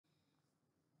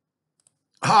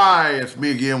Hi, it's me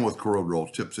again with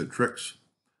Corel tips and tricks.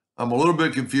 I'm a little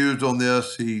bit confused on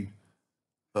this.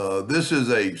 This is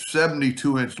a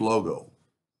 72-inch logo,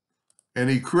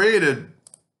 and he created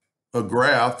a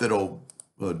graph that'll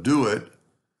do it,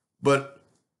 but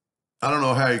I don't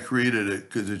know how he created it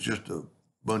because it's just a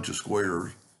bunch of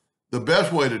squares. The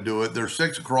best way to do it, there's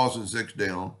 6 across and 6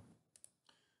 down.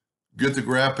 Get the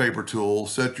graph paper tool,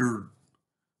 set your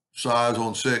size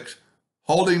on 6,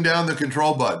 holding down the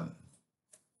control button.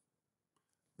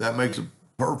 That makes it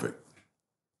perfect.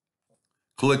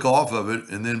 Click off of it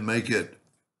and then make it,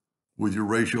 with your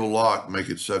ratio lock, make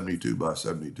it 72 by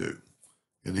 72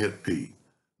 and hit P.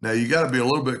 Now you got to be a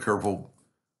little bit careful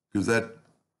because and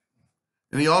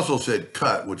he also said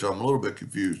cut, which I'm a little bit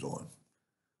confused on.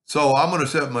 So I'm going to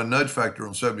set my nudge factor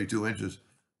on 72 inches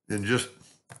and just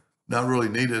not really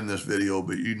needed in this video,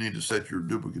 but you need to set your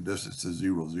duplicate distance to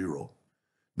 0, 0.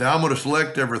 Now I'm going to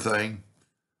select everything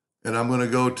and I'm going to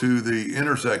go to the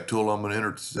intersect tool. I'm going to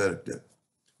intersect it.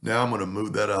 Now I'm going to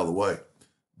move that out of the way.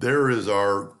 There is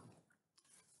our,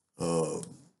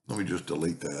 let me just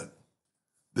delete that.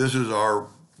 This is our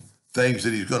things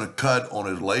that he's going to cut on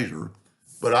his laser,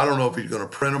 but I don't know if he's going to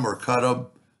print them or cut them.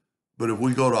 But if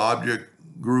we go to object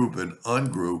group and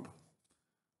ungroup,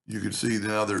 you can see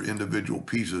now they're individual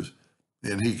pieces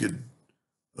and he could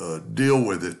deal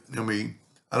with it. I mean,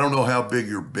 I don't know how big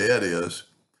your bed is.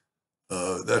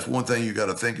 That's one thing you got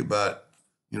to think about,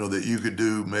 that you could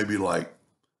do maybe like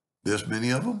this many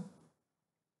of them,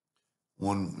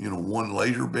 one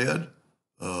laser bed.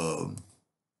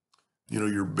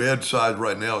 Your bed size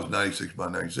right now is 96 by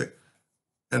 96,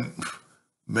 and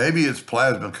maybe it's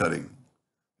plasma cutting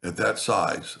at that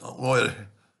size. Well,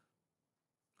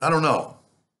 I don't know.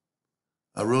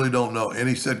 I really don't know. And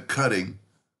he said cutting,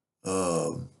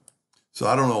 so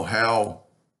I don't know how,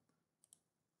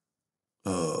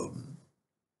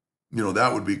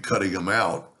 that would be cutting them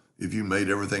out. If you made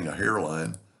everything a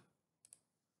hairline,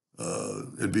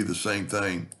 it'd be the same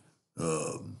thing.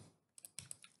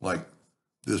 Like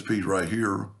this piece right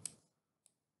here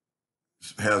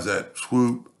has that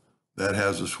swoop, that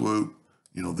has a swoop.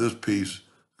 This piece is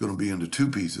going to be into 2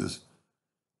 pieces.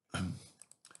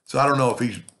 So I don't know if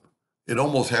it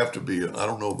almost have to be, I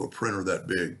don't know of a printer that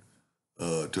big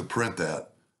to print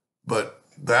that, but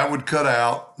that would cut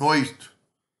out. No,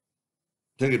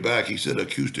 take it back. He said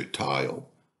acoustic tile,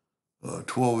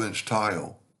 12-inch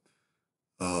tile.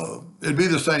 It'd be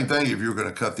the same thing if you're going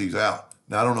to cut these out.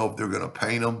 Now, I don't know if they're going to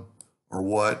paint them or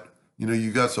what.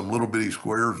 You got some little bitty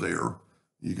squares there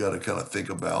you got to kind of think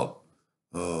about.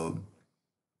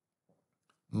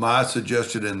 My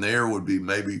suggestion in there would be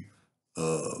maybe,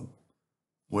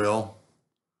 well,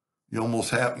 you almost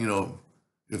have,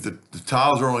 if the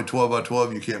tiles are only 12 by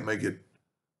 12, you can't make it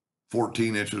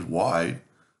 14 inches wide.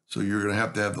 So you're going to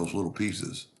have those little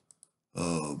pieces.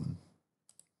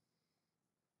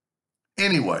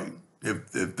 Anyway,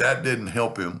 if that didn't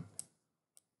help him,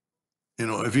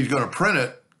 if he's going to print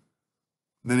it,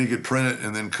 then he could print it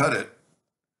and then cut it.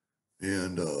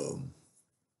 And,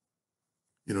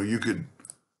 you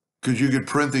could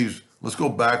print these. Let's go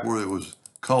back where it was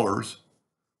colors.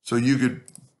 So you could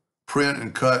print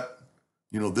and cut,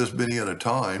 this many at a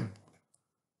time.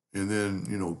 And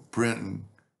then, print and,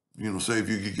 say if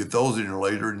you could get those in your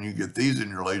laser and you get these in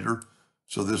your laser.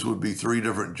 So this would be 3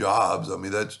 different jobs. I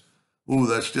mean, that's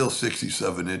still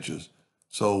 67 inches.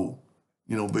 So,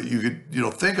 but you could,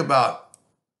 think about,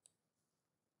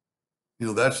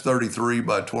 that's 33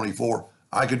 by 24.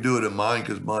 I could do it in mine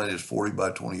because mine is 40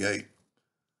 by 28.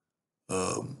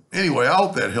 Anyway, I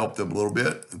hope that helped them a little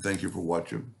bit, and thank you for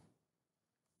watching.